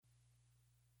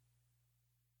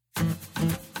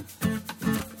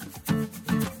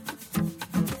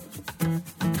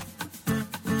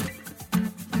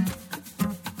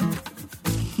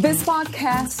This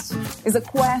podcast is a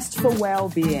quest for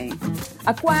well-being,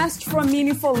 a quest for a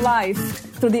meaningful life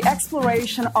through the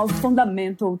exploration of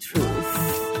fundamental truth.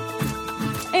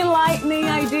 Enlightening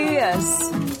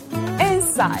ideas,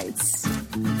 insights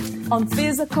on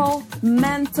physical,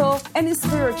 mental, and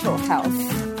spiritual health.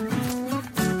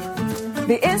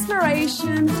 The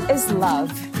inspiration is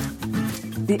love.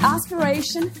 The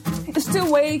aspiration is to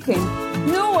awaken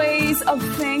new ways of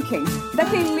thinking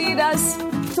that can lead us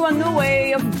to a new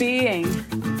way of being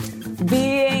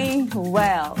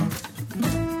well.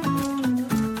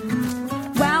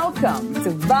 Welcome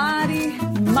to Body,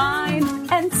 Mind,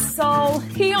 and Soul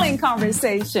Healing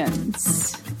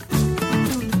Conversations.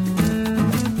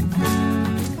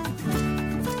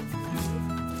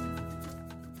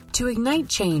 To ignite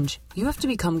change, you have to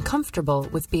become comfortable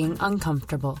with being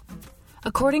uncomfortable.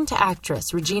 According to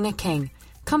actress Regina King,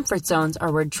 comfort zones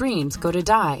are where dreams go to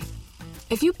die.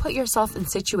 If you put yourself in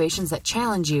situations that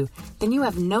challenge you, then you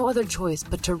have no other choice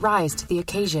but to rise to the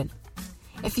occasion.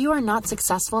 If you are not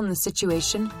successful in the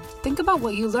situation, think about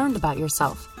what you learned about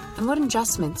yourself and what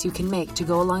adjustments you can make to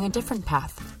go along a different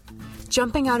path.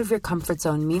 Jumping out of your comfort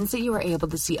zone means that you are able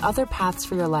to see other paths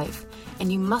for your life,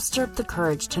 and you muster up the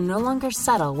courage to no longer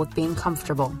settle with being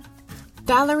comfortable.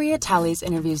 Valeria Teles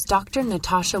interviews Dr.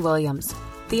 Natasha Williams,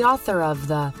 the author of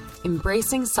the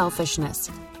Embracing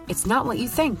Selfishness, It's Not What You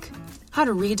Think, How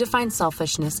to Redefine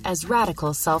Selfishness as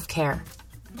Radical Self-Care.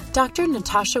 Dr.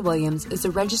 Natasha Williams is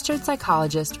a registered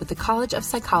psychologist with the College of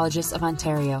Psychologists of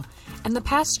Ontario and the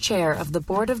past chair of the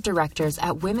Board of Directors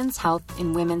at Women's Health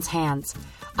in Women's Hands,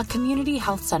 a community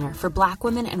health center for Black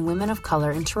women and women of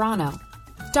color in Toronto.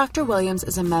 Dr. Williams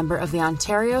is a member of the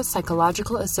Ontario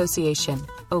Psychological Association,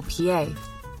 OPA,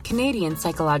 Canadian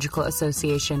Psychological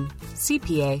Association,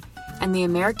 CPA, and the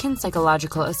American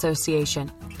Psychological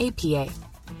Association, APA.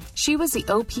 She was the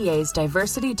OPA's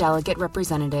Diversity Delegate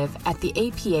Representative at the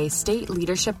APA State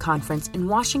Leadership Conference in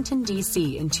Washington,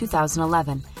 D.C. in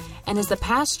 2011, and is the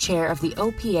past chair of the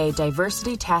OPA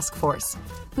Diversity Task Force,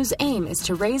 whose aim is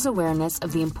to raise awareness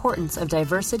of the importance of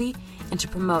diversity and to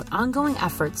promote ongoing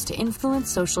efforts to influence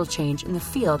social change in the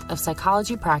field of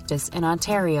psychology practice in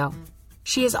Ontario.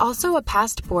 She is also a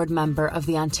past board member of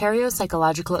the Ontario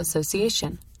Psychological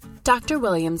Association. Dr.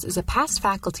 Williams is a past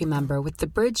faculty member with the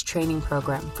Bridge Training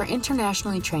Program for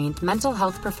internationally trained mental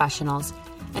health professionals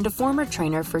and a former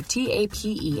trainer for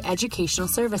TAPE Educational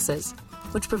Services,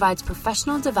 which provides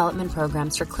professional development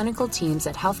programs for clinical teams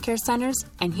at healthcare centers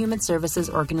and human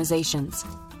services organizations.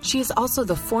 She is also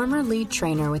the former lead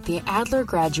trainer with the Adler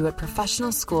Graduate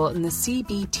Professional School in the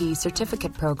CBT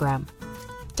Certificate Program.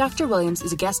 Dr. Williams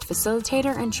is a guest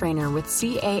facilitator and trainer with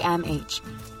CAMH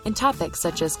in topics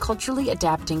such as culturally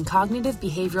adapting cognitive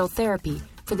behavioral therapy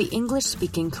for the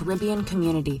English-speaking Caribbean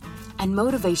community and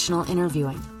motivational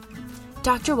interviewing.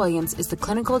 Dr. Williams is the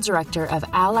clinical director of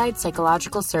Allied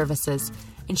Psychological Services,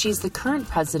 and she is the current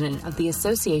president of the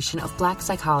Association of Black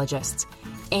Psychologists,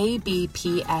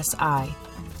 ABPSI.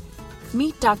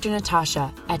 Meet Dr.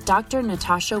 Natasha at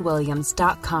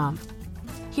drnatashawilliams.com.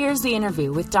 Here's the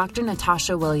interview with Dr.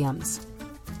 Natasha Williams.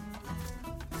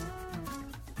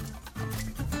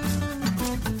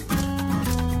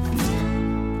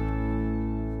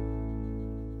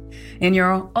 In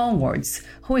your own words,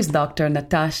 who is Dr.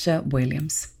 Natasha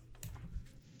Williams?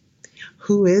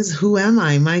 Who am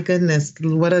I? My goodness,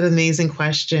 what an amazing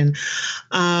question.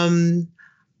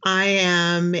 I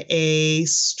am a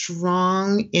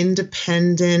strong,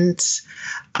 independent,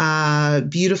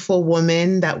 beautiful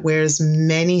woman that wears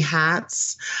many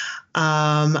hats.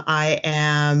 I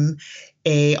am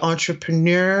an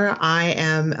entrepreneur. I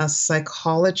am a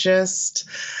psychologist.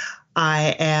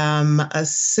 I am a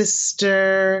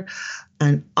sister,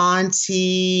 an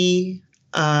auntie,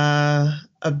 a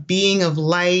being of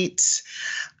light,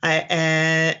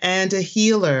 and a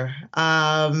healer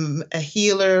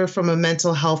from a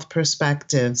mental health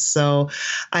perspective. So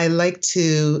I like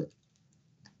to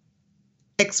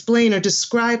explain or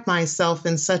describe myself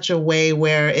in such a way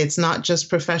where it's not just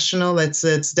professional,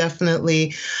 it's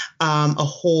definitely a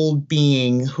whole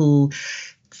being who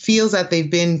feels that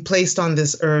they've been placed on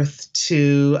this earth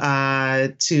to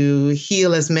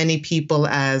heal as many people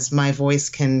as my voice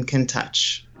can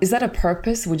touch. Is that a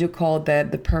purpose? Would you call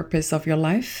that the purpose of your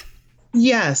life?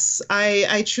 Yes,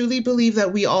 I truly believe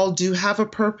that we all do have a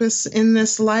purpose in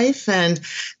this life,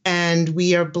 and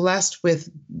we are blessed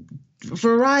with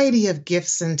variety of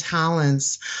gifts and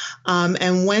talents.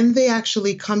 And when they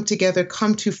actually come together,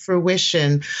 come to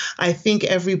fruition, I think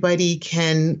everybody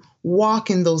can walk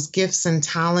in those gifts and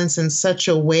talents in such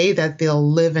a way that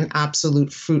they'll live an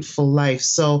absolute fruitful life.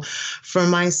 So for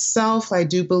myself, I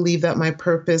do believe that my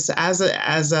purpose as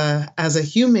a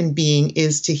human being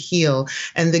is to heal.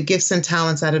 And the gifts and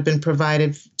talents that have been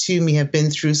provided to me have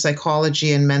been through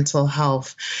psychology and mental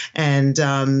health. And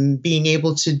being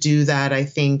able to do that, I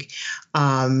think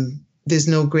there's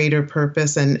no greater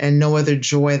purpose and no other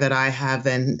joy that I have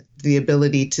than the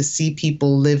ability to see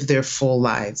people live their full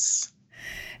lives.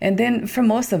 And then for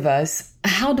most of us,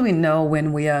 how do we know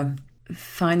when we are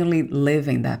finally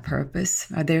living that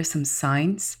purpose? Are there some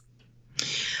signs?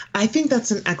 I think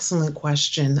that's an excellent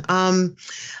question.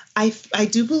 I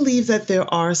do believe that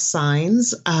there are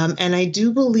signs, and I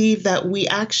do believe that we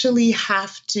actually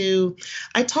have to,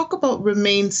 I talk about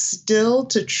remain still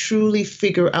to truly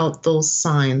figure out those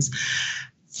signs.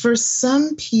 For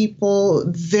some people,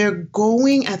 they're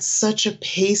going at such a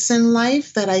pace in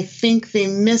life that I think they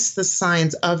miss the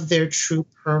signs of their true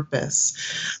purpose.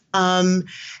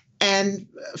 And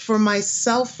for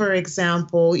myself, for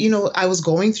example, I was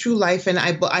going through life and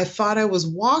I thought I was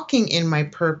walking in my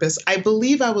purpose. I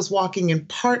believe I was walking in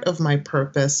part of my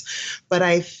purpose, but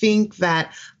I think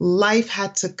that life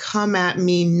had to come at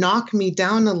me, knock me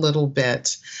down a little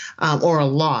bit or a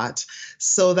lot,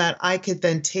 so that I could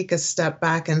then take a step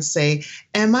back and say,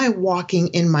 am I walking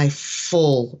in my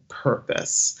full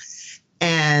purpose?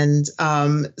 And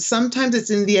sometimes it's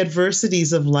in the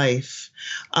adversities of life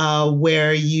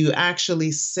where you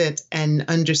actually sit and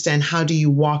understand how do you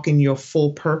walk in your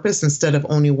full purpose instead of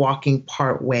only walking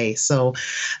part way. So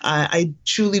I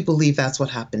truly believe that's what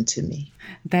happened to me.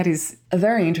 That is a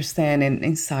very interesting and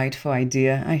insightful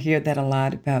idea. I hear that a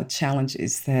lot about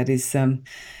challenges. That is,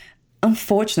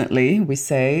 unfortunately, we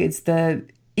say it's the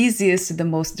easiest, the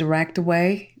most direct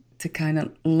way to kind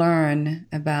of learn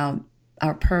about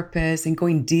our purpose and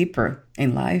going deeper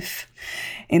in life.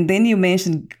 And then you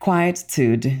mentioned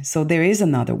quietude. So there is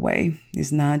another way.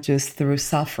 It's not just through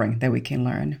suffering that we can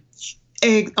learn.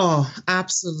 Oh,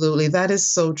 absolutely. That is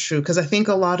so true. Because I think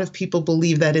a lot of people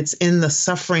believe that it's in the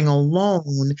suffering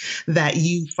alone that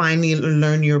you finally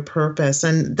learn your purpose.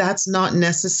 And that's not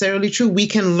necessarily true. We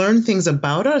can learn things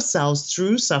about ourselves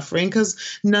through suffering because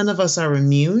none of us are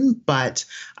immune. But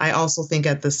I also think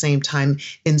at the same time,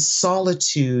 in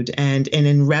solitude and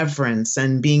in reverence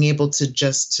and being able to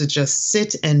just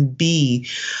sit and be,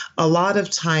 a lot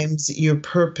of times your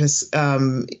purpose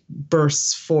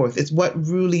bursts forth. It's what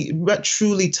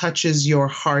truly touches your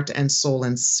heart and soul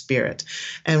and spirit.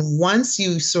 And once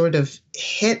you sort of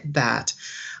hit that,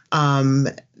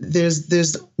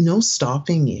 there's no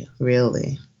stopping you,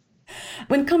 really.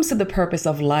 When it comes to the purpose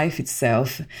of life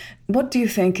itself, what do you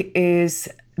think is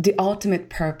the ultimate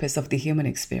purpose of the human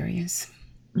experience?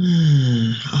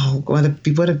 Oh,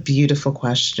 what a beautiful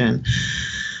question.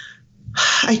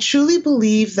 I truly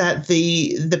believe that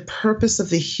the purpose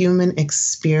of the human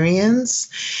experience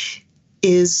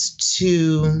is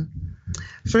to,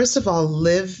 first of all,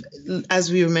 live,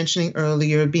 as we were mentioning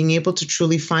earlier, being able to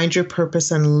truly find your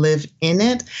purpose and live in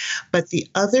it. But the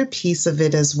other piece of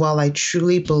it as well, I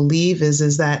truly believe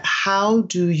is that how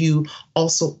do you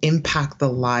also impact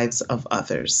the lives of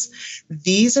others?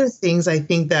 These are things I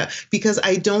think that, because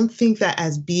I don't think that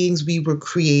as beings we were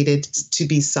created to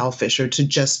be selfish or to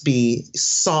just be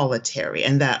solitary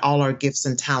and that all our gifts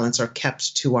and talents are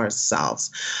kept to ourselves.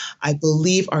 I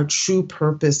believe our true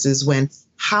purpose is when,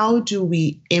 how do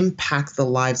we impact the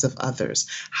lives of others?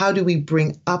 How do we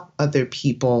bring up other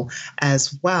people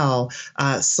as well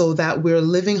so that we're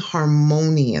living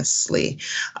harmoniously?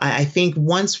 I think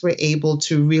once we're able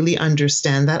to really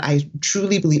understand that, I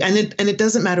truly believe, and it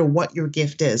doesn't matter what your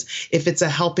gift is, if it's a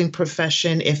helping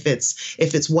profession, if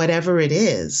it's whatever it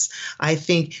is, I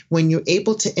think when you're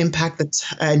able to impact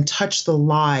and touch the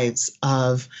lives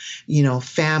of,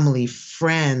 family,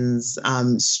 friends,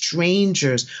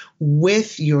 strangers,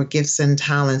 with your gifts and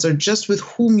talents, or just with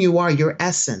whom you are, your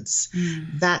essence.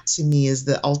 That to me is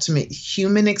the ultimate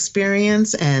human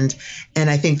experience. And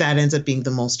I think that ends up being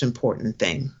the most important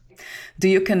thing. Do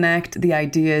you connect the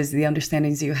ideas, the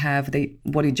understandings you have,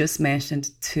 what you just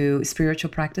mentioned, to spiritual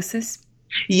practices?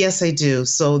 Yes, I do.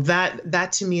 So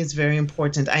that to me is very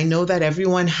important. I know that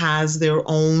everyone has their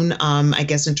own,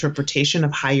 interpretation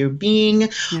of higher being. Yeah.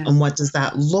 And what does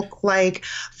that look like?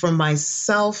 For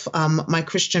myself, my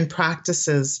Christian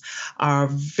practices are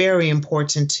very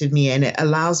important to me, and it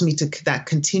allows me to that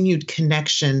continued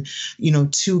connection,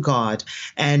 to God.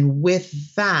 And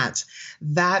with that,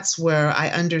 that's where I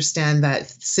understand that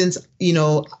since,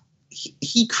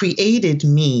 He created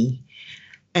me,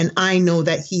 and I know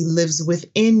that he lives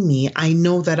within me, I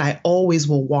know that I always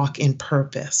will walk in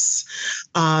purpose.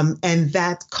 And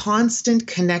that constant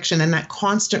connection and that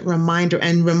constant reminder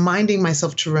and reminding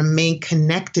myself to remain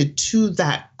connected to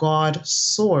that God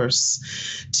source,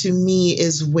 to me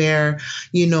is where,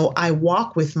 I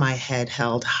walk with my head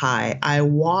held high. I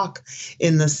walk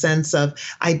in the sense of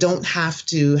I don't have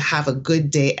to have a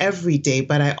good day every day,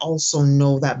 but I also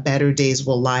know that better days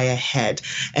will lie ahead,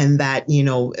 and that,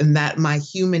 my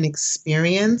human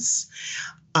experience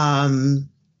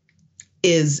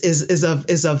is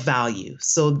of value.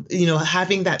 So,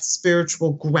 having that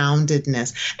spiritual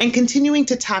groundedness and continuing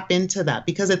to tap into that,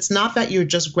 because it's not that you're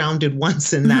just grounded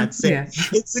once and that's it. Yeah.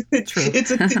 It's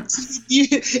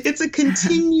a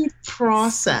continued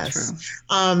process.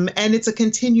 And it's a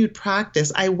continued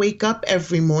practice. I wake up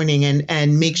every morning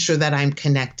and make sure that I'm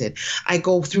connected. I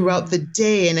go throughout the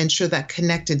day and ensure that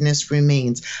connectedness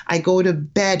remains. I go to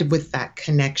bed with that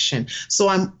connection. So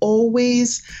I'm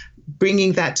always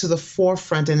bringing that to the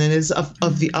forefront, and it is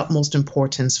of the utmost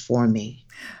importance for me.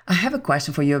 I have a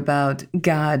question for you about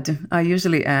God. I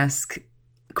usually ask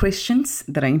Christians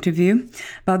that I interview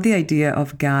about the idea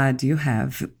of God you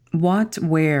have. What,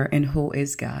 where, and who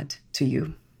is God to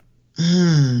you?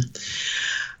 To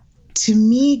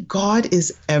me, God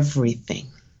is everything.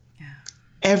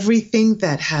 Everything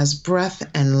that has breath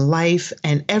and life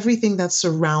and everything that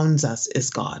surrounds us is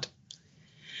God.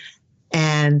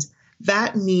 And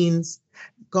that means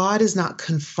God is not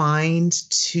confined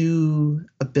to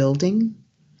a building.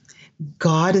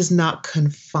 God is not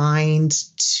confined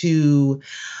to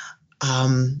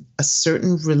a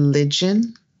certain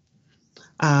religion.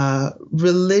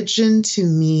 Religion to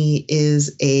me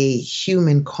is a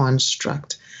human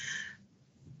construct.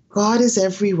 God is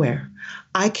everywhere.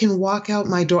 I can walk out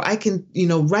my door. I can,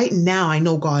 right now I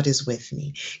know God is with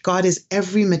me. God is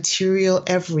every material,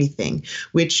 everything,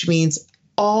 which means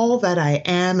all that I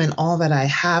am and all that I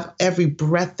have, every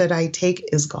breath that I take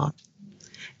is God.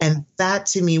 And that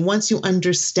to me, once you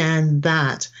understand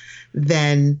that,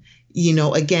 then,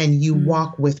 again, you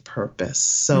walk with purpose.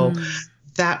 So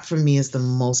that for me is the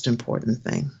most important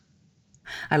thing.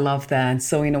 I love that.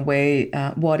 So in a way,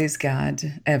 what is God?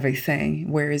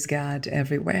 Everything. Where is God?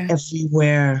 Everywhere.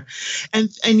 Everywhere. And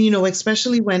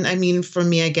especially when, for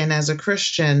me, again, as a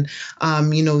Christian,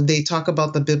 they talk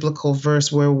about the biblical verse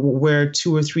where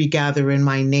 2 or 3 gather in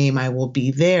my name, I will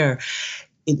be there.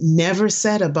 It never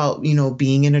said about,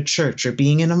 being in a church or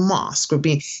being in a mosque or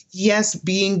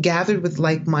being gathered with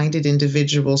like-minded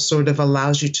individuals sort of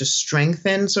allows you to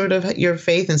strengthen sort of your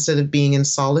faith instead of being in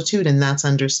solitude. And that's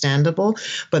understandable.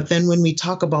 But then when we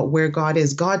talk about where God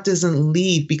is, God doesn't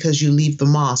leave because you leave the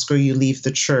mosque or you leave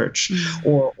the church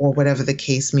or whatever the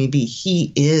case may be.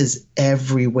 He is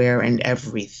everywhere and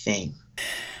everything.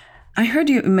 I heard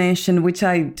you mention, which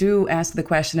I do ask the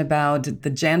question about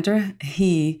the gender,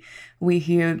 he. We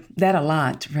hear that a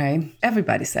lot, right?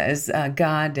 Everybody says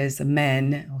God is a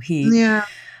man or he. Yeah,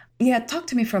 talk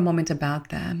to me for a moment about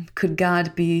that. Could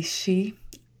God be she?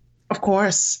 Of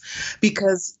course,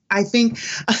 because I think,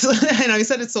 I know you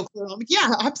said it so clear. I'm like,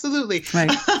 yeah, absolutely. Right.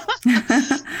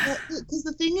 Because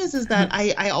the thing is that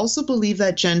I also believe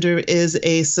that gender is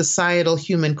a societal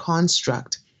human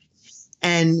construct.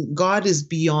 And God is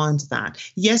beyond that.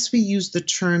 Yes, we use the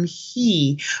term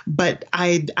he, but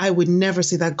I would never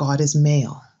say that God is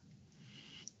male.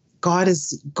 God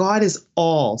is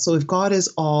all. So if God is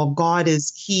all, God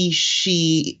is he,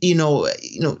 she,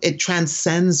 it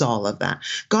transcends all of that.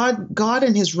 God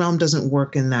in his realm doesn't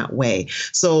work in that way.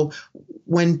 So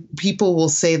when people will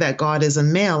say that God is a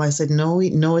male, I said, no,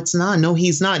 it's not. No,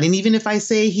 he's not. And even if I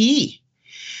say he,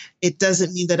 it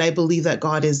doesn't mean that I believe that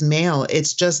God is male.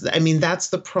 It's just, that's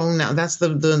the pronoun, that's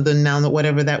the noun,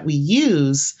 whatever that we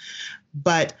use.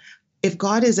 But if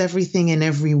God is everything and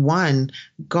everyone,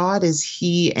 God is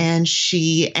he and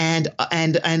she and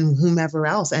whomever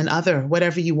else and other,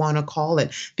 whatever you want to call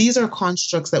it. These are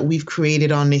constructs that we've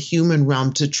created on the human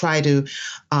realm to try to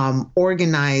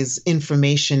organize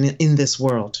information in this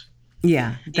world.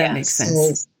 Yeah, that makes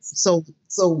sense.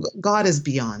 So God is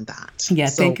beyond that. Yeah,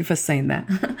 thank you for saying that.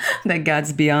 That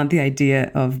God's beyond the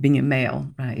idea of being a male,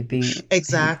 right?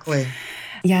 Exactly.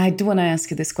 Yeah, I do want to ask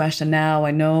you this question now.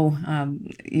 I know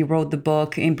you wrote the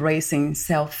book, Embracing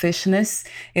Selfishness.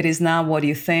 It is now what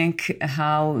you think,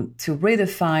 how to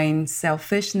redefine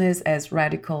selfishness as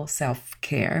radical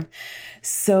self-care.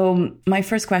 So my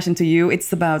first question to you,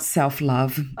 it's about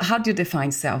self-love. How do you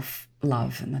define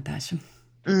self-love, Natasha?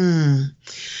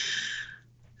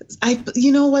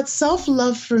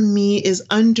 Self-love for me is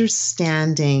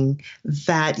understanding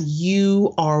that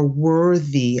you are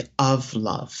worthy of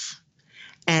love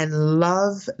and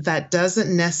love that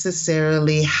doesn't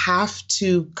necessarily have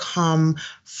to come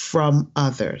from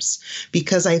others.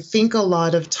 Because I think a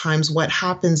lot of times what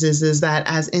happens is that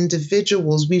as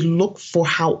individuals, we look for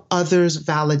how others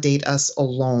validate us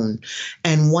alone.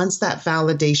 And once that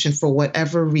validation, for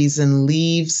whatever reason,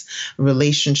 leaves,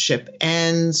 relationship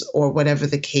ends, or whatever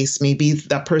the case may be,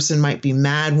 that person might be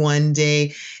mad one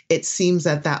day, it seems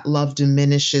that that love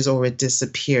diminishes or it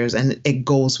disappears and it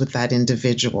goes with that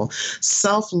individual.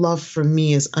 Self-love for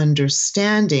me is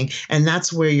understanding, and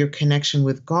that's where your connection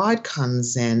with God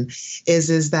comes in,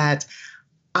 is that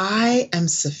I am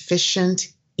sufficient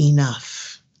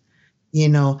enough.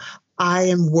 I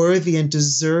am worthy and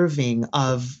deserving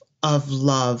of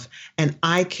love, and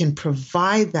I can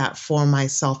provide that for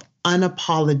myself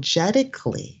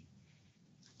unapologetically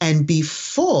and be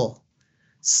full,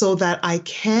 so that I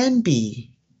can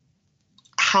be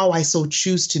how I so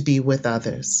choose to be with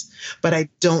others. But I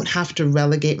don't have to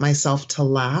relegate myself to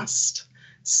last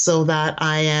so that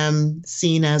I am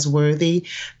seen as worthy.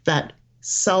 That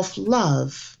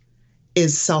self-love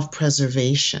is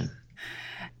self-preservation.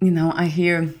 I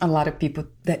hear a lot of people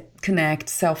that connect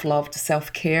self-love to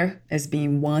self-care as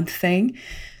being one thing.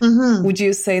 Mm-hmm. Would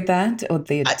you say that, or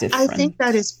they're different? I think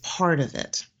that is part of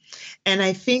it. And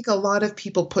I think a lot of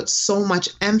people put so much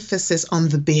emphasis on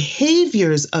the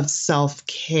behaviors of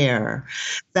self-care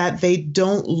that they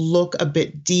don't look a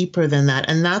bit deeper than that.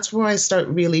 And that's where I start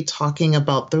really talking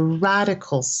about the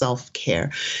radical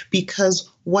self-care, because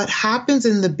what happens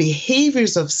in the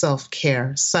behaviors of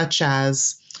self-care, such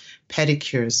as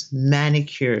pedicures,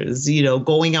 manicures,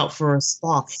 going out for a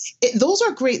spa, those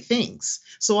are great things.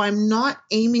 So I'm not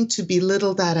aiming to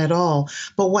belittle that at all.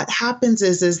 But what happens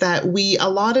is that we a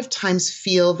lot of times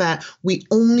feel that we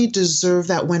only deserve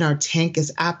that when our tank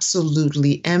is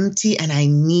absolutely empty and I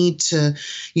need to,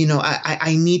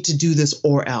 I need to do this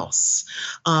or else.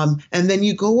 And then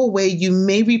you go away, you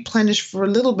may replenish for a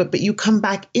little bit, but you come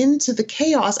back into the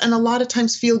chaos and a lot of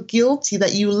times feel guilty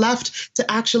that you left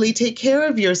to actually take care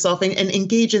of yourself and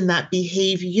engage in that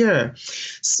behavior.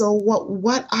 So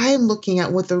what I'm looking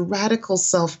at with the radical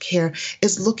self-care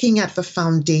is looking at the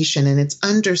foundation, and it's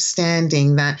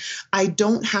understanding that I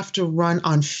don't have to run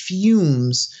on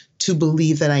fumes to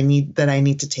believe that I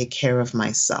need to take care of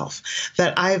myself,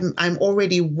 that I'm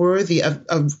already worthy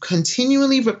of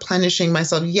continually replenishing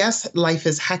myself. Yes, life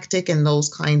is hectic and those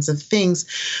kinds of things,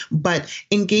 but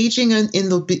engaging in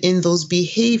those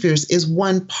behaviors is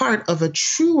one part of a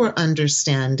truer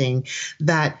understanding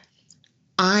that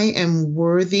I am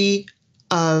worthy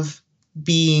of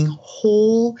being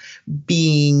whole,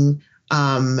 being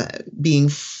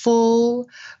full,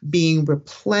 being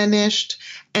replenished,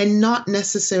 and not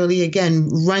necessarily, again,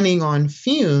 running on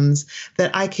fumes,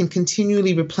 that I can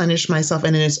continually replenish myself,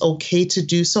 and it's okay to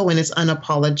do so, and it's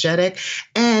unapologetic,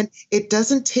 and it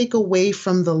doesn't take away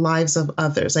from the lives of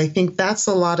others. I think that's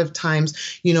a lot of times,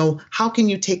 how can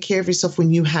you take care of yourself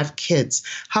when you have kids?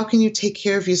 How can you take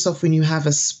care of yourself when you have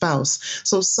a spouse?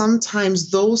 So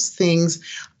sometimes those things,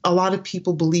 a lot of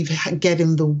people believe, get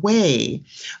in the way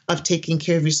of taking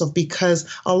care of yourself, because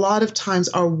a lot of times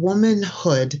our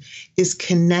womanhood is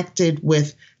connected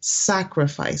with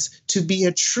sacrifice. To be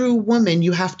a true woman,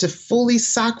 you have to fully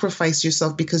sacrifice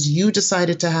yourself because you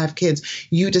decided to have kids,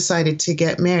 you decided to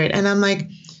get married. And I'm like,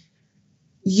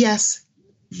 yes,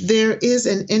 there is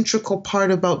an integral part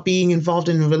about being involved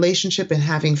in a relationship and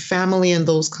having family and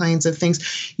those kinds of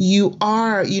things. You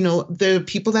are, there are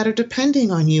people that are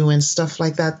depending on you and stuff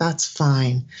like that. That's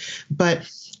fine. But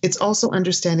it's also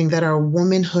understanding that our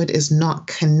womanhood is not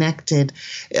connected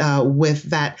with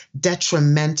that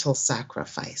detrimental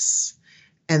sacrifice,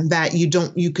 and that you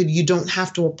don't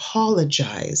have to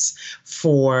apologize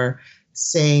for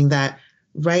saying that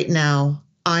right now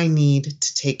I need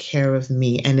to take care of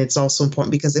me. And it's also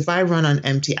important because if I run on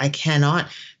empty, I cannot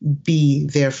be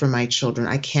there for my children.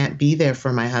 I can't be there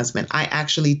for my husband. I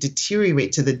actually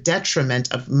deteriorate to the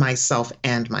detriment of myself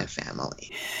and my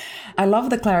family. I love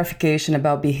the clarification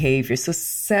about behavior. So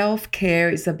self-care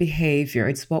is a behavior.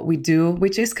 It's what we do,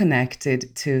 which is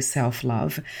connected to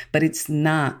self-love, but it's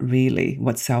not really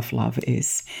what self-love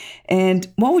is. And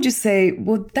what would you say,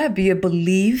 would that be a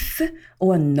belief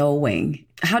or a knowing?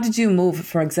 How did you move,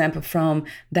 for example, from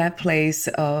that place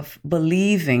of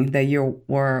believing that you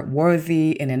were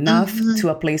worthy and enough to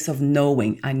a place of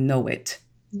knowing, I know it?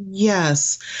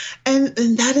 Yes. And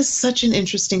that is such an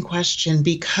interesting question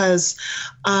because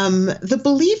the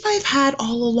belief I've had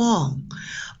all along,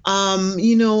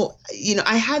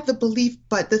 I had the belief,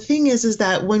 but the thing is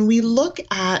that when we look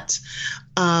at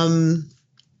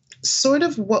sort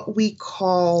of what we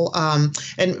call,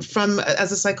 and from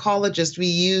as a psychologist, we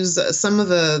use some of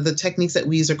the techniques that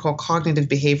we use are called cognitive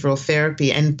behavioral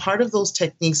therapy. And part of those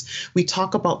techniques, we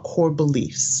talk about core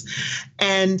beliefs.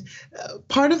 And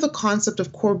part of the concept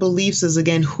of core beliefs is,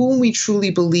 again, whom we truly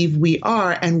believe we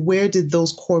are and where did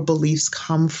those core beliefs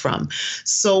come from.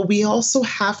 So we also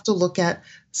have to look at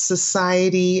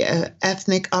society,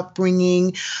 ethnic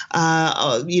upbringing,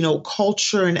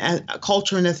 culture and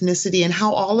ethnicity, and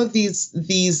how all of these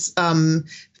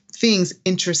things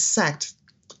intersect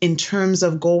in terms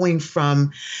of going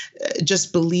from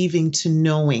just believing to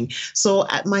knowing. So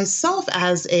myself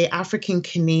as a African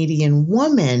Canadian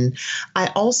woman,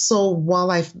 I also, while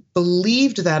I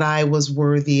believed that I was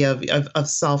worthy of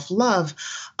self-love,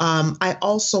 I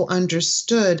also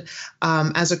understood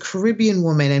as a Caribbean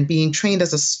woman and being trained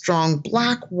as a strong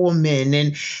Black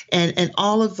woman and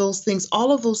all of those things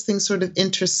sort of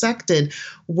intersected,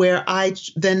 where I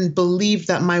then believed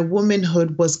that my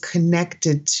womanhood was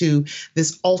connected to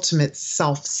this ultimate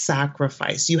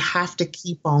self-sacrifice. You have to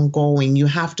keep on going. You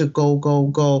have to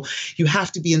go. You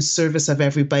have to be in service of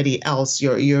everybody else,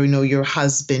 your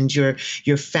husband,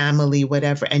 your family,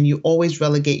 whatever, and you always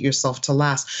relegate yourself to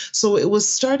last. So it was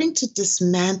starting to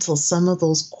dismantle some of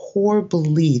those core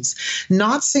beliefs.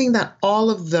 Not saying that all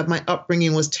of my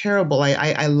upbringing was terrible.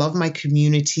 I love my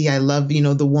community. I love,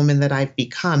 the woman that I've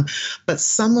become. But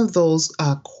some of those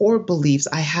core beliefs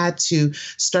I had to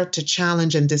start to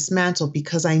challenge and dismantle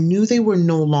because I knew they were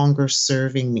no longer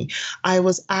serving me. I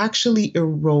was actually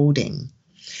eroding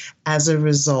as a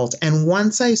result. And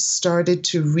once I started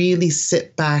to really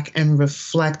sit back and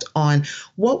reflect on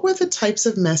what were the types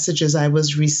of messages I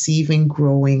was receiving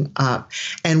growing up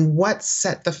and what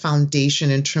set the foundation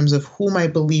in terms of whom I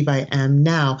believe I am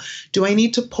now, do I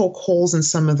need to poke holes in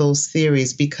some of those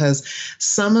theories? Because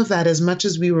some of that, as much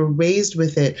as we were raised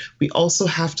with it, we also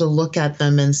have to look at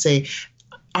them and say,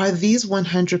 are these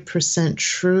 100%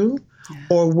 true? Yeah.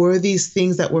 Or were these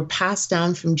things that were passed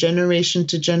down from generation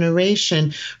to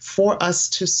generation for us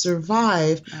to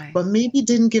survive, right, but maybe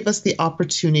didn't give us the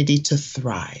opportunity to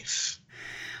thrive?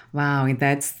 Wow, and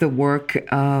that's the work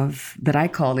of, that I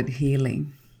call it,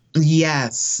 healing.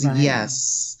 Yes, right.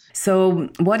 Yes. So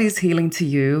what is healing to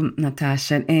you,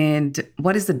 Natasha? And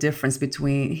what is the difference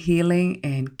between healing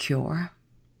and cure?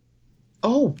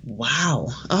 Oh, wow.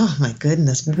 Oh, my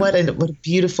goodness. What a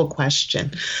beautiful question.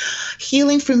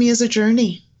 Healing for me is a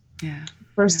journey. Yeah.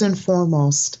 First and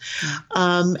foremost. Yeah.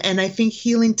 And I think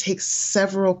healing takes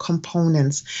several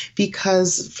components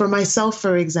because for myself,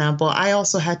 for example, I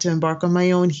also had to embark on my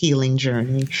own healing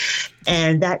journey.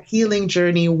 And that healing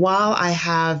journey, while I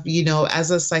have, as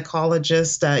a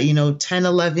psychologist, 10,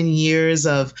 11 years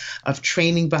of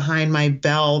training behind my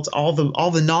belt, all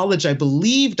the knowledge I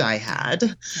believed I had,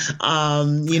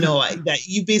 that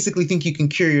you basically think you can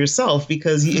cure yourself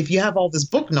because if you have all this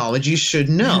book knowledge, you should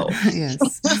know.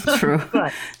 Yes, true.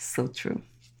 So true.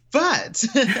 But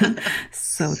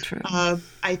so true.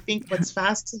 I think what's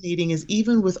fascinating is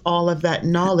even with all of that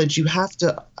knowledge, you have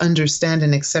to understand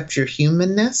and accept your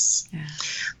humanness. Yeah.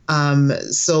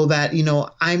 So that,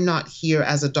 I'm not here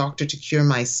as a doctor to cure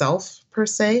myself per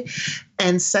se.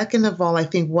 And second of all, I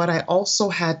think what I also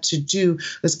had to do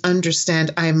was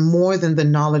understand I'm more than the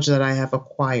knowledge that I have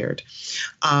acquired,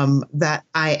 that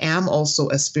I am also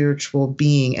a spiritual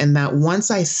being. And that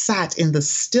once I sat in the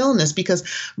stillness, because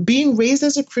being raised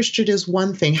as a Christian is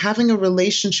one thing, having a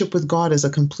relationship with God is a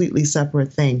completely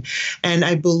separate thing. And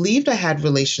I believed I had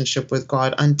relationship with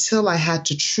God until I had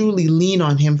to truly lean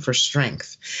on him for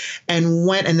strength. And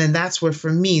then that's where,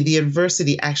 for me, the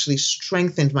adversity actually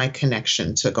strengthened my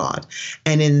connection to God.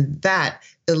 And in that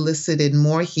elicited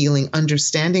more healing,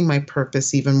 understanding my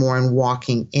purpose even more and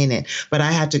walking in it. But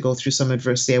I had to go through some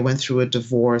adversity. I went through a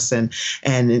divorce and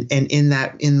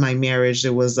in my marriage,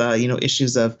 there was,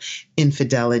 issues of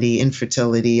infidelity,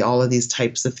 infertility, all of these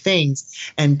types of things.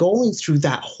 And going through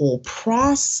that whole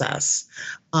process,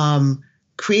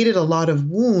 created a lot of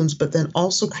wounds, but then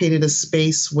also created a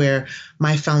space where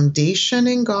my foundation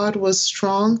in God was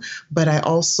strong, but I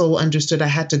also understood I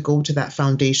had to go to that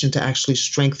foundation to actually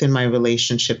strengthen my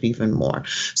relationship even more.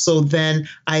 So then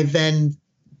I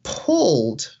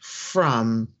pulled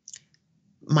from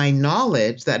my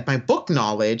knowledge, that my book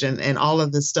knowledge and all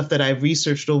of the stuff that I've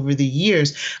researched over the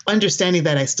years, understanding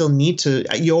that I still need to,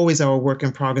 you always are a work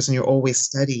in progress and you're always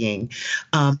studying,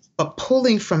 but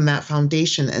pulling from that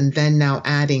foundation and then now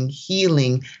adding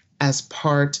healing as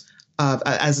part of,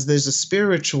 as there's a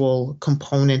spiritual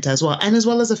component as well, and as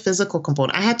well as a physical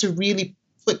component. I had to really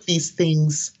put these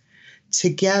things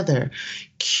together.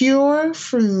 Cure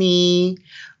for me,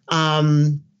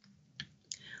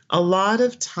 A lot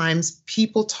of times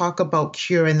people talk about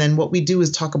cure, and then what we do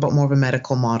is talk about more of a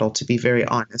medical model, to be very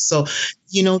honest. So,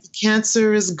 the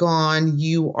cancer is gone,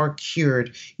 you are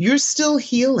cured. You're still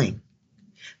healing.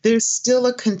 There's still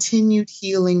a continued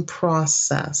healing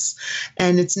process,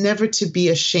 and it's never to be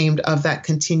ashamed of that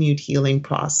continued healing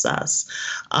process.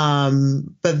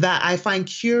 But that I find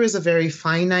cure is a very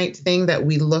finite thing that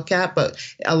we look at, but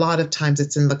a lot of times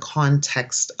it's in the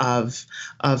context of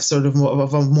sort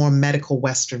of a more medical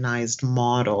westernized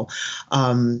model.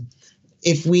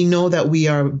 If we know that we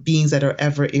are beings that are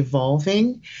ever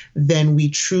evolving, then we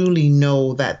truly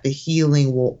know that the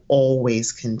healing will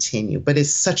always continue. But it's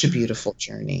such a beautiful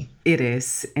journey. It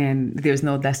is. And there's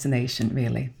no destination,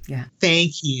 really. Yeah.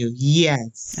 Thank you.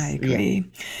 Yes. I agree.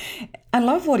 Yeah. I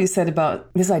love what you said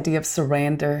about this idea of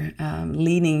surrender,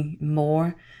 leaning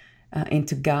more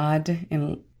into God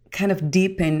and kind of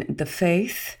deepen the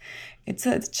faith. It's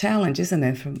a challenge, isn't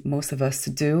it, for most of us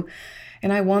to do?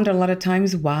 And I wonder a lot of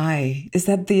times why. Is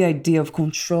that the idea of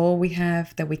control we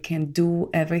have, that we can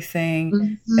do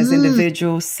everything as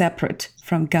individuals separate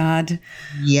from God?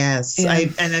 Yes. Yeah.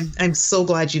 I'm so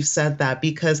glad you've said that,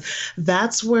 because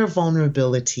that's where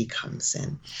vulnerability comes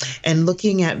in. And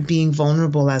looking at being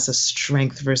vulnerable as a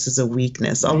strength versus a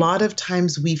weakness. Right. A lot of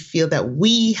times we feel that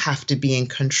we have to be in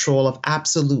control of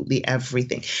absolutely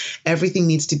everything. Everything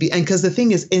needs to be, and because the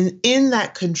thing is, in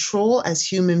that control as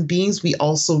human beings, we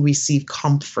also receive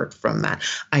comfort from that.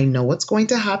 I know what's going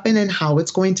to happen and how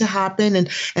it's going to happen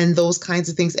and those kinds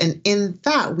of things. And in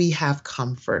that we have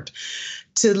comfort.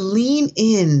 To lean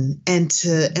in and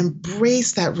to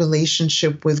embrace that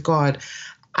relationship with God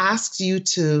asks you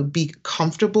to be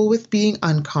comfortable with being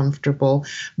uncomfortable,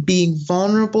 being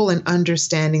vulnerable and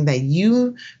understanding that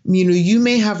you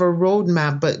may have a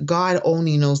roadmap, but God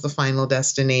only knows the final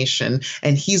destination,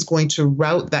 and he's going to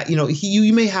route that.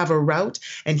 You may have a route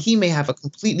and he may have a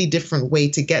completely different way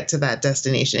to get to that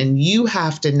destination. And you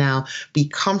have to now be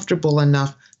comfortable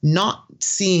enough not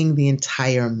seeing the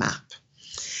entire map.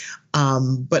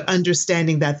 But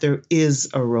understanding that there is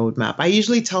a roadmap. I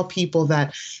usually tell people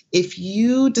that if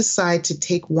you decide to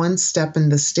take one step in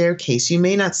the staircase, you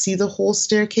may not see the whole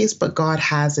staircase, but God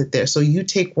has it there. So you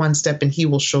take one step and he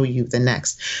will show you the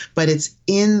next. But it's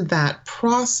in that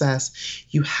process,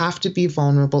 you have to be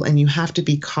vulnerable and you have to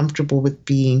be comfortable with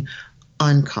being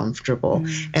uncomfortable.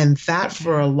 And that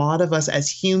for a lot of us as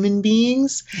human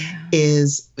beings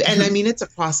is, and I mean, it's a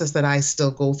process that I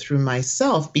still go through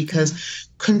myself, because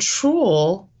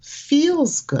control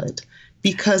feels good,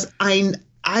 because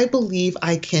I believe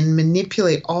I can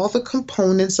manipulate all the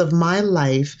components of my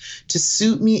life to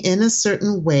suit me in a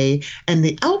certain way, and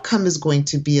the outcome is going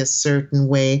to be a certain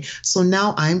way. So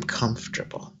now I'm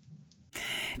comfortable.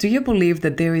 Do you believe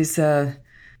that there is a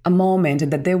moment,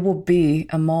 that there will be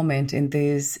a moment in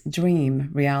this dream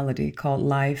reality called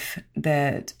life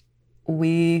that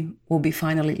we will be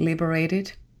finally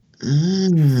liberated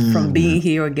from being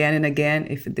here again and again,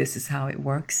 if this is how it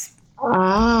works?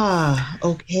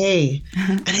 Okay.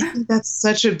 And I think that's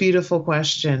such a beautiful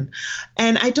question.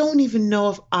 And I don't even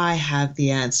know if I have the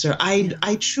answer.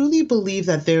 I truly believe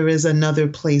that there is another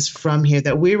place from here,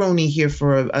 that we're only here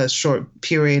for a short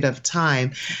period of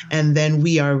time, and then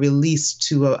we are released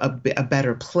to a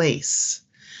better place.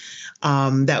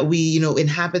 That we,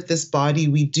 inhabit this body,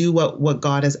 we do what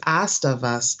God has asked of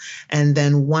us. And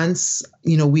then once,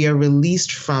 we are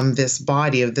released from this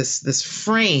body, of this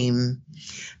frame,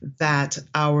 that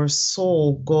our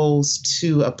soul goes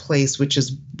to a place which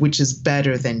is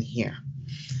better than here.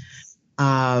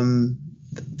 But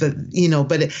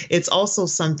it's also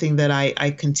something that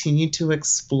I continue to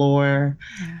explore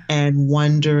and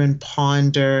wonder and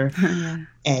ponder.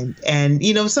 And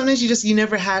sometimes you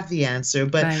never have the answer,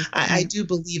 but right. I do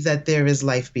believe that there is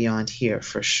life beyond here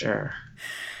for sure.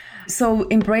 So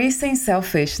embracing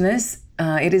selfishness,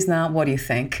 it is not what you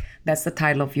think. That's the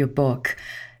title of your book.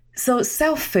 So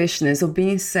selfishness, or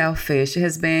being selfish,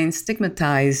 has been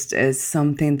stigmatized as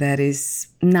something that is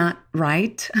not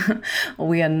right.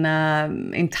 We are not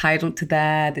entitled to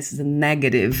that. This is a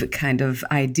negative kind of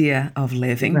idea of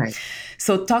living. Right.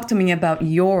 So talk to me about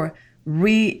your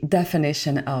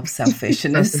redefinition of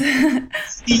selfishness.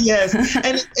 Yes.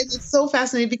 And it's so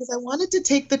fascinating, because I wanted to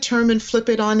take the term and flip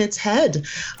it on its head.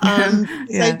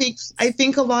 I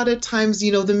think a lot of times,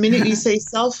 the minute you say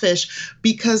selfish,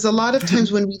 because a lot of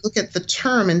times when we look at the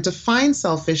term and define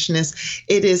selfishness,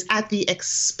 it is at the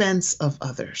expense of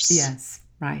others. Yes,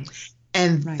 right.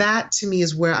 And that to me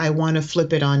is where I want to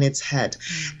flip it on its head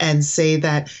and say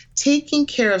that taking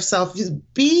care of self,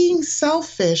 being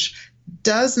selfish,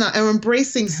 does not, or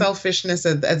embracing selfishness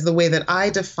as the way that I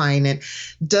define it,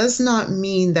 does not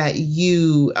mean that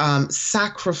you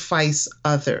sacrifice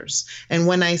others. And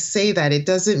when I say that, it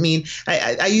doesn't mean,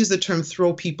 I use the term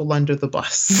throw people under the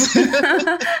bus.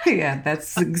 Yeah,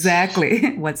 that's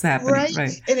exactly what's happening.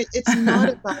 Right. And it's not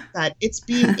about that. It's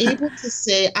being able to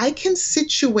say, I can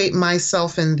situate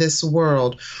myself in this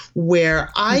world where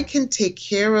I can take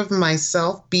care of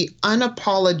myself, be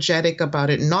unapologetic about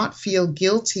it, not feel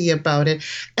guilty about it,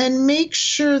 and make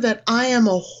sure that I am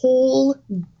a whole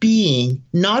being,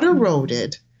 not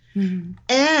eroded,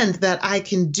 and that I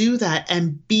can do that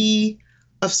and be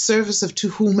of service to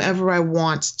whomever I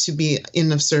want to be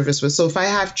of service with. So if I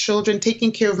have children,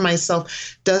 taking care of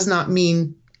myself does not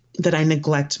mean that I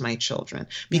neglect my children,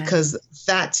 because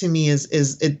that to me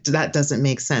that doesn't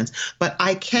make sense. But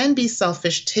I can be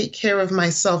selfish, take care of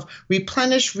myself,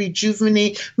 replenish,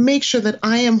 rejuvenate, make sure that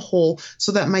I am whole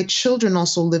so that my children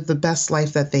also live the best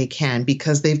life that they can,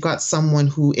 because they've got someone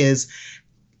who is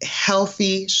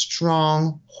healthy,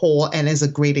 strong, whole, and is a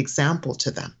great example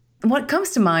to them. What comes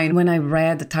to mind when I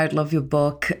read the title of your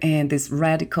book and this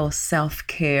radical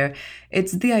self-care,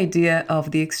 it's the idea of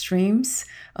the extremes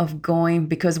of going,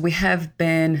 because we have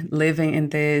been living in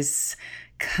this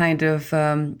kind of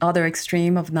other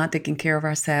extreme of not taking care of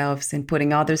ourselves and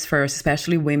putting others first,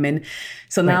 especially women.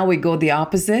 So now we go the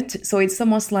opposite. So it's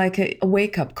almost like a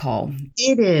wake-up call.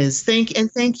 It is.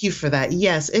 Thank you for that.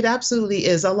 Yes, it absolutely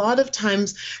is. A lot of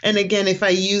times, and again, if I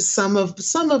use a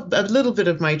little bit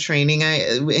of my training,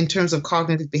 in terms of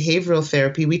cognitive behavioral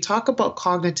therapy, we talk about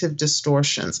cognitive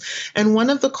distortions. And one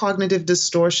of the cognitive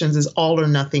distortions is all or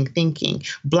nothing thinking,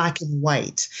 black and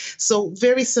white. So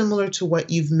very similar to what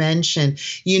you've mentioned.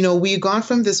 We've gone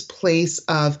from this place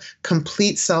of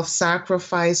complete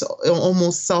self-sacrifice,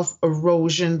 almost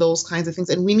self-erosion, those kinds of things.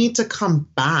 And we need to come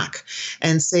back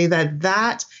and say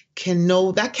first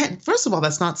of all,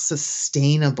 that's not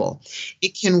sustainable.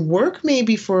 It can work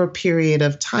maybe for a period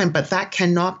of time, but that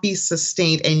cannot be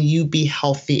sustained and you be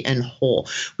healthy and whole.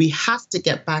 We have to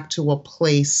get back to a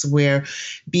place where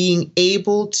being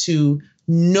able to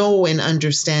know and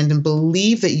understand and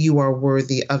believe that you are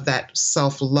worthy of that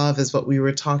self-love is what we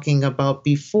were talking about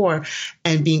before,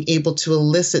 and being able to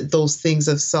elicit those things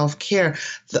of self-care.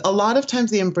 A lot of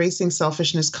times the embracing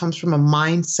selfishness comes from a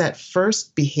mindset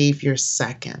first, behavior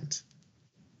second.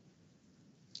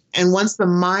 And once the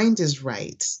mind is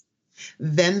right,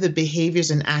 then the behaviors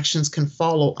and actions can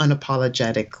follow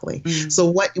unapologetically. So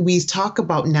what we talk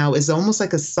about now is almost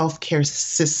like a self-care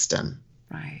system.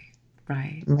 Right.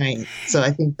 So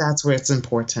I think that's where it's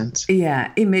important.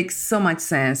 Yeah, it makes so much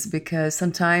sense, because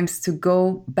sometimes to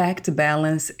go back to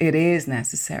balance, it is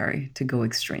necessary to go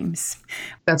extremes.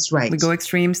 That's right. We go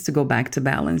extremes to go back to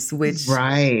balance, which,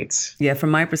 yeah,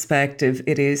 from my perspective,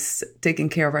 it is taking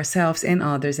care of ourselves and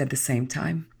others at the same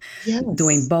time. Yes.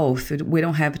 Doing both. We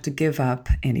don't have to give up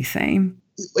anything.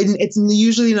 It's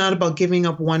usually not about giving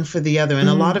up one for the other. And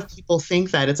a lot of people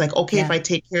think that. It's like, okay, if I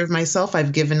take care of myself,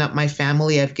 I've given up my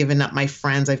family, I've given up my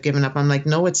friends, I've given up. I'm like,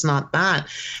 no, it's not that.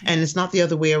 And it's not the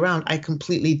other way around. I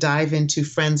completely dive into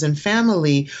friends and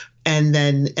family and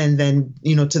then,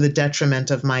 to the detriment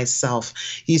of myself.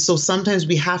 So sometimes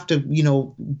we have to,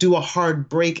 do a hard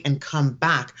break and come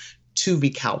back to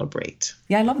recalibrate.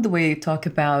 Yeah, I love the way you talk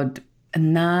about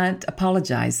not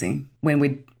apologizing when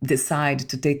we decide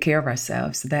to take care of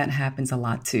ourselves. That happens a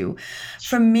lot too.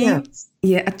 For me,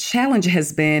 a challenge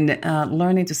has been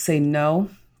learning to say no.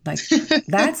 Like,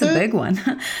 that's a big one.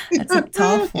 That's a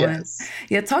tough one. Yes.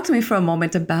 Yeah, talk to me for a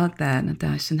moment about that,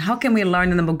 Natasha. And how can we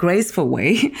learn in a more graceful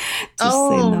way to say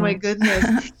no? My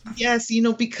goodness. Yes,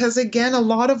 because again, a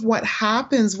lot of what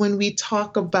happens when we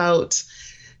talk about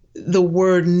the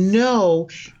word no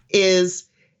is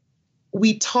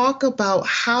we talk about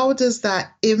how does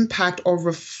that impact or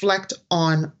reflect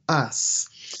on us.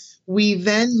 We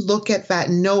then look at that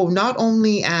no, not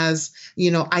only as,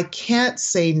 I can't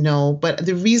say no, but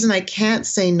the reason I can't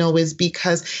say no is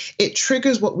because it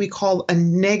triggers what we call a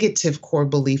negative core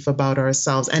belief about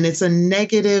ourselves. And it's a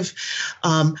negative,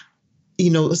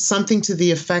 something to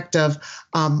the effect of,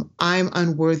 I'm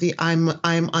unworthy, I'm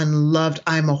unloved,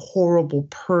 I'm a horrible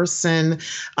person.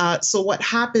 So what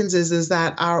happens is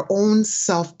that our own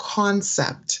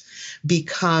self-concept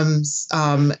becomes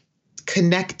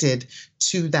connected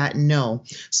to that no.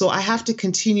 So I have to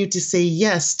continue to say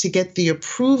yes to get the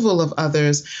approval of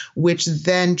others, which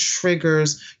then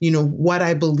triggers, what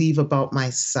I believe about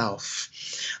myself.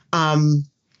 And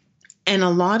a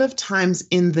lot of times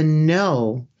in the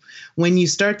no, When you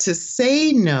start to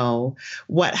say no,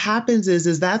 what happens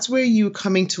is that's where you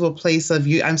coming to a place of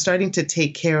I'm starting to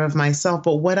take care of myself.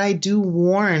 But what I do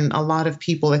warn a lot of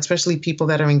people, especially people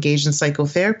that are engaged in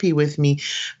psychotherapy with me,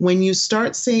 when you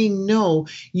start saying no,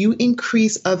 you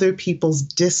increase other people's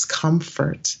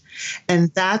discomfort.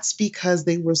 And that's because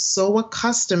they were so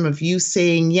accustomed of you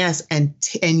saying yes and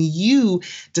you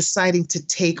deciding to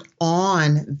take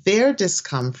on their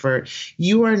discomfort.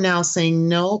 You are now saying,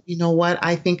 no, you know what?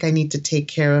 I think I need to take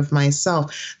care of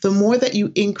myself. The more that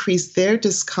you increase their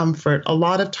discomfort, a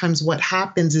lot of times what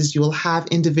happens is you'll have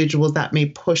individuals that may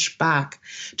push back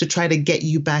to try to get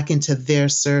you back into their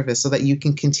service so that you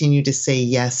can continue to say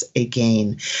yes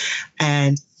again.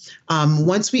 And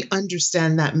once we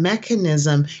understand that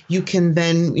mechanism, you can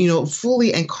then,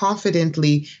 fully and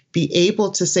confidently be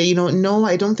able to say, no,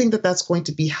 I don't think that that's going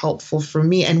to be helpful for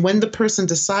me. And when the person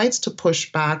decides to push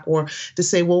back or to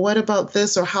say, well, what about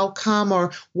this? Or how come?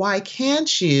 Or why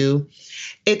can't you?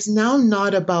 It's now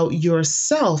not about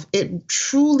yourself. It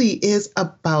truly is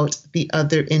about the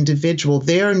other individual.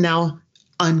 They are now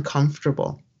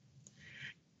uncomfortable.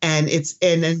 And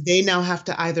they now have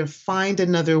to either find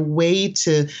another way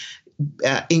to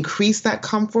increase that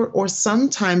comfort, or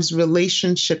sometimes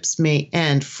relationships may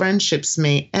end, friendships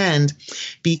may end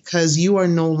because you are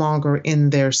no longer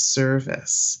in their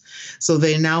service. So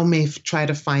they now may try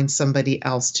to find somebody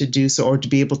else to do so or to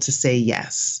be able to say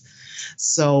yes.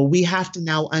 So we have to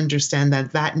now understand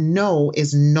that no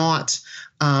is not,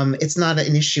 it's not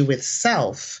an issue with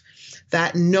self.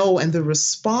 That no and the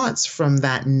response from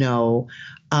that no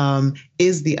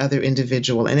is the other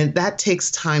individual. And that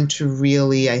takes time to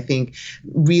really, I think,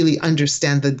 really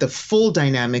understand the full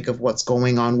dynamic of what's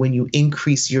going on when you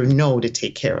increase your no to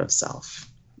take care of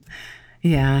self.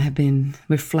 Yeah, I have been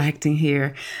reflecting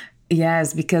here.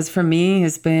 Yes, because for me,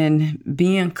 it's been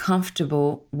being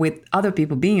uncomfortable with other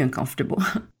people being uncomfortable.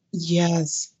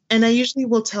 Yes. And I usually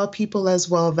will tell people as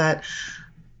well that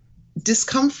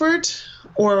discomfort,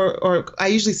 or I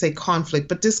usually say conflict,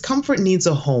 but discomfort needs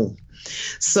a home.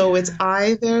 So it's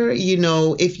either,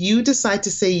 if you decide to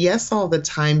say yes all the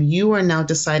time, you are now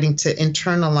deciding to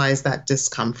internalize that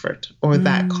discomfort or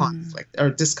that conflict, or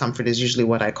discomfort is usually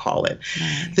what I call it.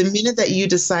 Right. The minute that you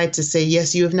decide to say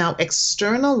yes, you have now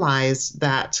externalized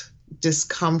that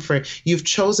discomfort. You've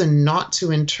chosen not to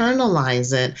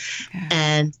internalize it. Yeah.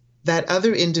 And that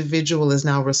other individual is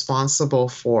now responsible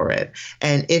for it.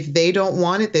 And if they don't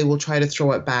want it, they will try to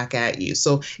throw it back at you.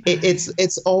 So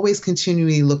it's always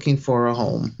continually looking for a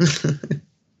home.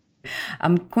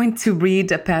 I'm going to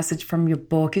read a passage from your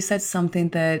book. You said something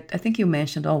that I think you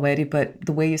mentioned already, but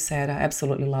the way you said, I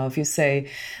absolutely love. You say,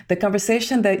 the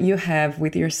conversation that you have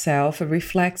with yourself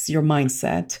reflects your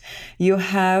mindset. You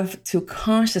have to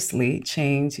consciously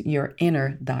change your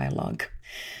inner dialogue.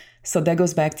 So that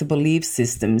goes back to belief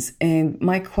systems. And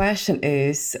my question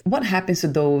is, what happens to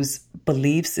those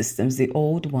belief systems, the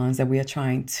old ones that we are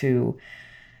trying to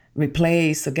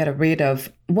replace or get rid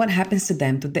of? What happens to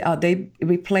them? Are they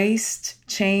replaced,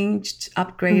 changed,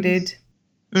 upgraded?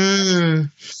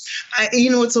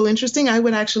 What's so interesting? I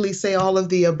would actually say all of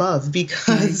the above,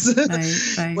 because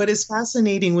right. What is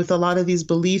fascinating with a lot of these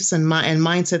beliefs and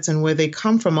mindsets and where they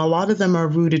come from, a lot of them are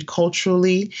rooted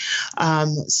culturally.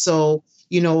 So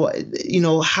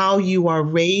how you are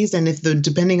raised, and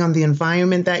depending on the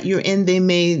environment that you're in, they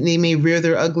may rear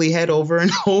their ugly head over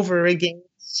and over again.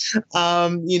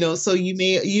 So you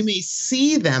may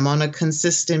see them on a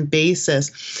consistent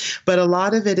basis, but a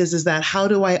lot of it is that how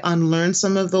do I unlearn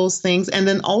some of those things? And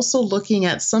then also looking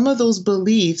at some of those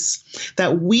beliefs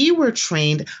that we were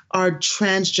trained are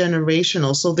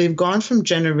transgenerational. So they've gone from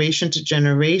generation to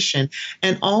generation.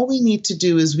 And all we need to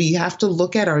do is we have to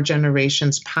look at our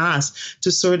generations past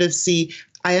to sort of see,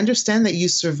 I understand that you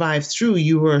survived through.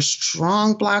 You were a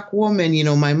strong Black woman,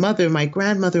 my mother, my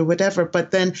grandmother, whatever.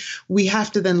 But then we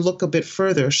have to then look a bit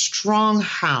further. Strong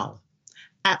how?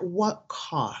 At what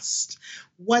cost?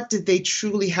 What did they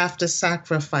truly have to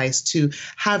sacrifice to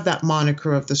have that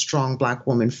moniker of the strong Black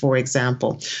woman, for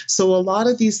example? So a lot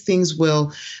of these things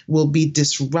will be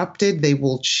disrupted. They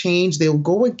will change. They'll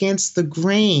go against the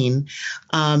grain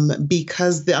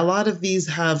because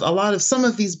some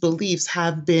of these beliefs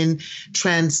have been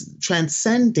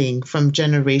transcending from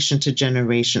generation to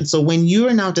generation. So when you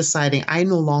are now deciding, I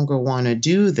no longer want to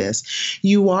do this,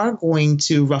 you are going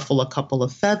to ruffle a couple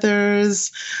of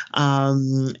feathers,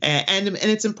 and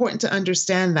it's important to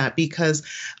understand that, because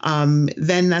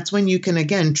then that's when you can,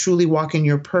 again, truly walk in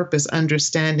your purpose,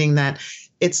 understanding that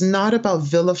it's not about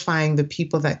vilifying the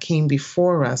people that came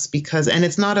before us, and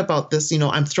it's not about this,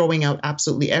 I'm throwing out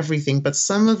absolutely everything, but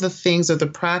some of the things or the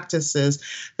practices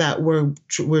that were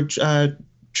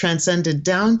transcended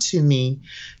down to me,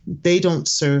 they don't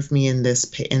serve me in this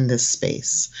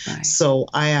space. Right. So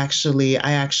I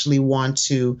actually want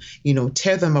to,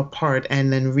 tear them apart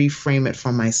and then reframe it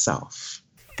for myself.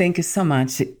 Thank you so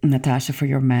much, Natasha, for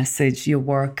your message. Your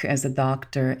work as a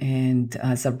doctor and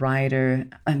as a writer,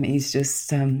 it's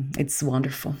just, it's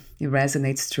wonderful. It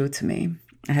resonates true to me.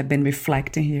 I have been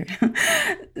reflecting here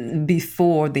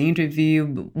before the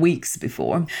interview, weeks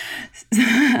before.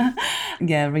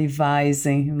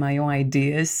 Revising my own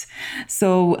ideas.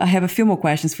 So I have a few more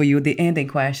questions for you, the ending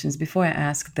questions. Before I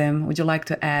ask them, would you like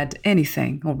to add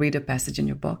anything or read a passage in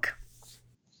your book?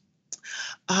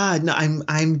 No,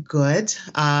 I'm good.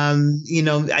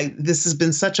 This has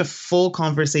been such a full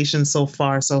conversation so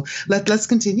far. So let's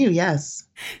continue. Yes.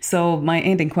 So my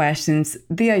ending questions,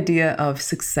 the idea of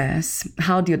success,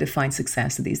 how do you define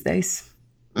success these days?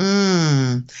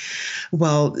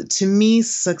 Well, to me,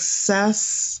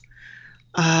 success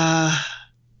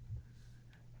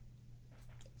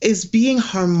is being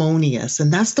harmonious.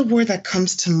 And that's the word that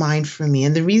comes to mind for me.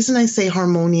 And the reason I say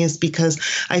harmonious, because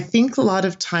I think a lot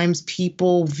of times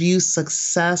people view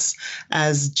success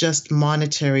as just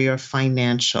monetary or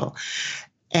financial.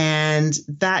 And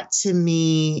that to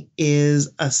me is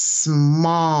a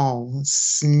small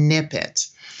snippet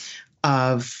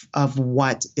of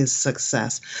what is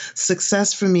success.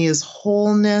 Success for me is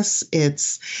wholeness.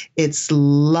 It's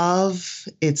love.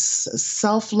 It's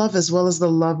self-love as well as the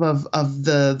love of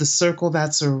the circle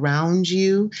that's around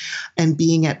you, and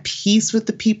being at peace with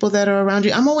the people that are around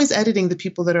you. I'm always editing the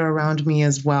people that are around me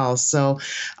as well. So,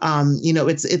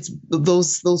 it's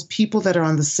those people that are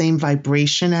on the same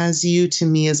vibration as you, to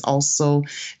me is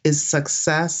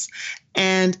success,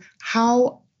 and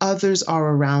how others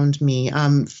are around me.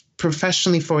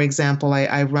 Professionally, for example, I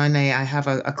have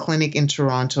a clinic in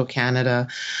Toronto, Canada,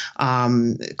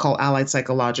 called Allied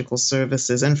Psychological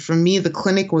Services. And for me, the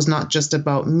clinic was not just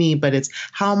about me, but it's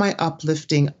how am I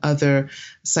uplifting other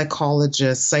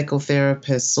psychologists,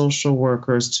 psychotherapists, social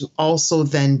workers to also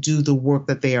then do the work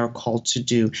that they are called to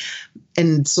do.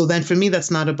 And so then for me, that's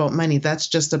not about money. That's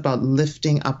just about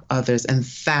lifting up others. And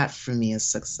that for me is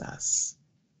success.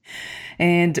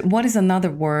 And what is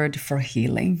another word for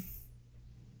healing?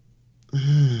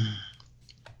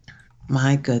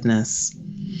 My goodness.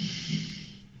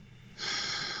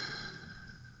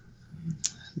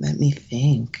 Let me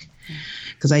think.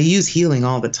 Because I use healing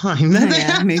all the time.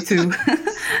 Yeah, me too.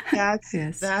 That's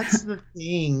the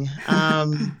thing.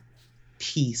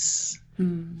 Peace.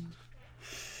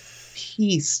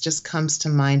 Peace just comes to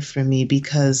mind for me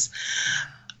because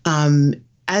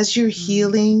as you're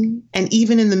healing, and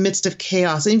even in the midst of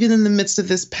chaos, even in the midst of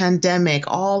this pandemic,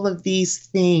 all of these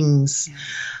things,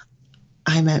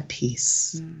 I'm at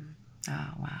peace. Oh,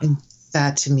 wow. And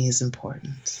that to me is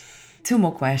important. 2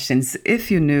 more questions. If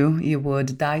you knew you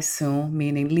would die soon,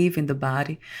 meaning leaving the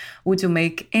body, would you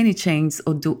make any change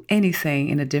or do anything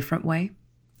in a different way?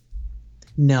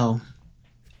 No.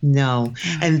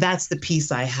 And that's the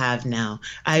peace I have now.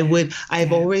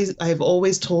 I've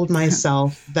always told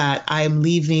myself that I'm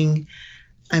leaving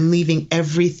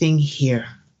everything here.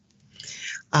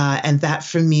 And that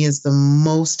for me is the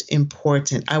most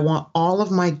important. I want all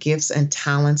of my gifts and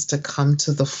talents to come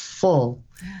to the full,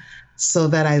 so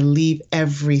that I leave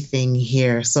everything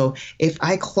here. So if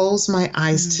I close my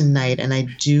eyes tonight and I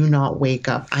do not wake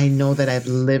up, I know that I've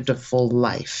lived a full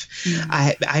life.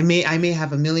 I may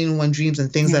have 1,000,001 dreams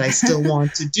and things that I still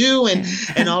want to do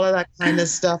and all of that kind of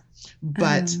stuff.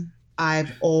 But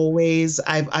I've always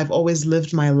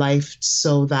lived my life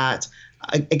so that,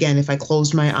 again, if I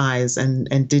closed my eyes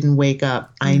and didn't wake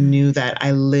up, I knew that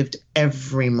I lived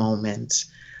every moment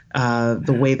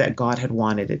the way that God had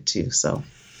wanted it to. So.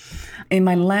 And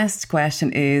my last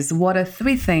question is, what are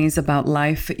 3 things about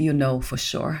life you know for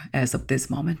sure as of this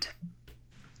moment?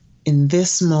 In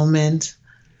this moment,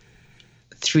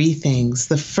 3 things.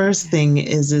 The first thing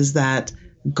is that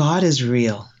God is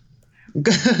real.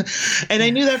 And I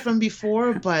knew that from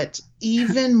before, but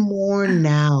even more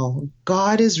now,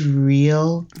 God is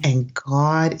real and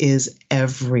God is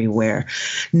everywhere.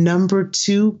 Number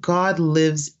 2, God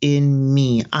lives in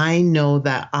me. I know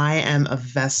that I am a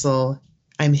vessel.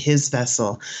 I'm his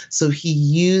vessel. So he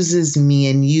uses me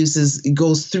and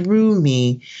goes through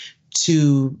me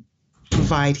to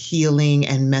provide healing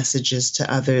and messages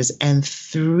to others. And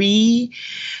 3,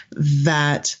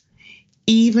 that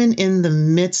even in the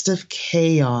midst of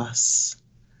chaos,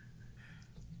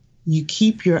 you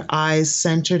keep your eyes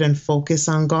centered and focus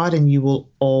on God, and you will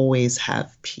always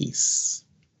have peace.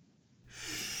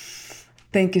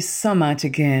 Thank you so much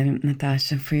again,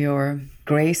 Natasha, for your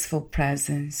graceful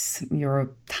presence,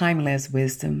 your timeless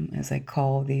wisdom, as I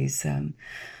call these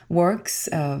works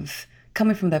of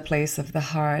coming from that place of the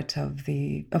heart of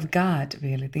God,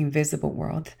 really, the invisible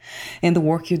world, and the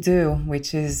work you do,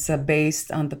 which is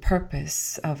based on the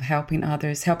purpose of helping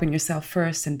others, helping yourself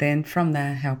first, and then from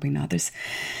that, helping others.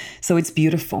 So it's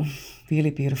beautiful,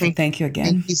 really beautiful. Thank you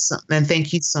again.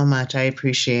 Thank you so much. I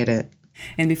appreciate it.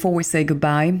 And before we say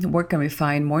goodbye, where can we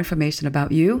find more information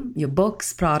about you, your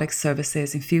books, products,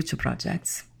 services, and future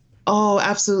projects? Oh,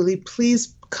 absolutely.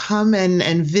 Please come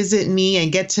and visit me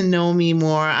and get to know me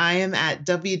more. I am at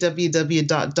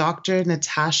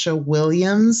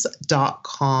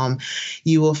www.drnatashawilliams.com.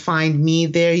 You will find me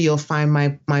there. You'll find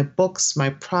my books,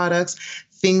 my products,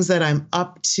 things that I'm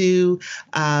up to.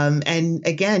 And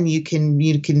again, you can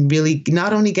really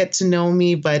not only get to know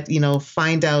me, but,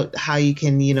 find out how you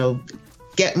can,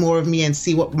 get more of me and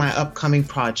see what my upcoming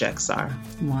projects are.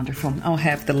 Wonderful. I'll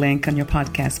have the link on your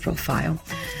podcast profile.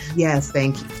 Yes,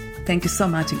 thank you. Thank you so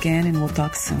much again, and we'll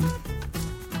talk soon.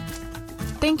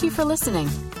 Thank you for listening.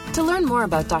 To learn more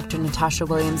about Dr. Natasha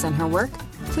Williams and her work,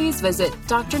 please visit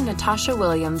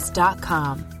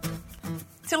drnatashawilliams.com.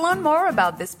 To learn more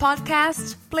about this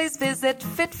podcast, please visit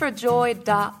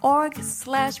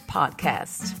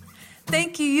fitforjoy.org/podcast.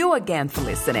 Thank you again for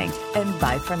listening, and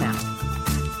bye for now.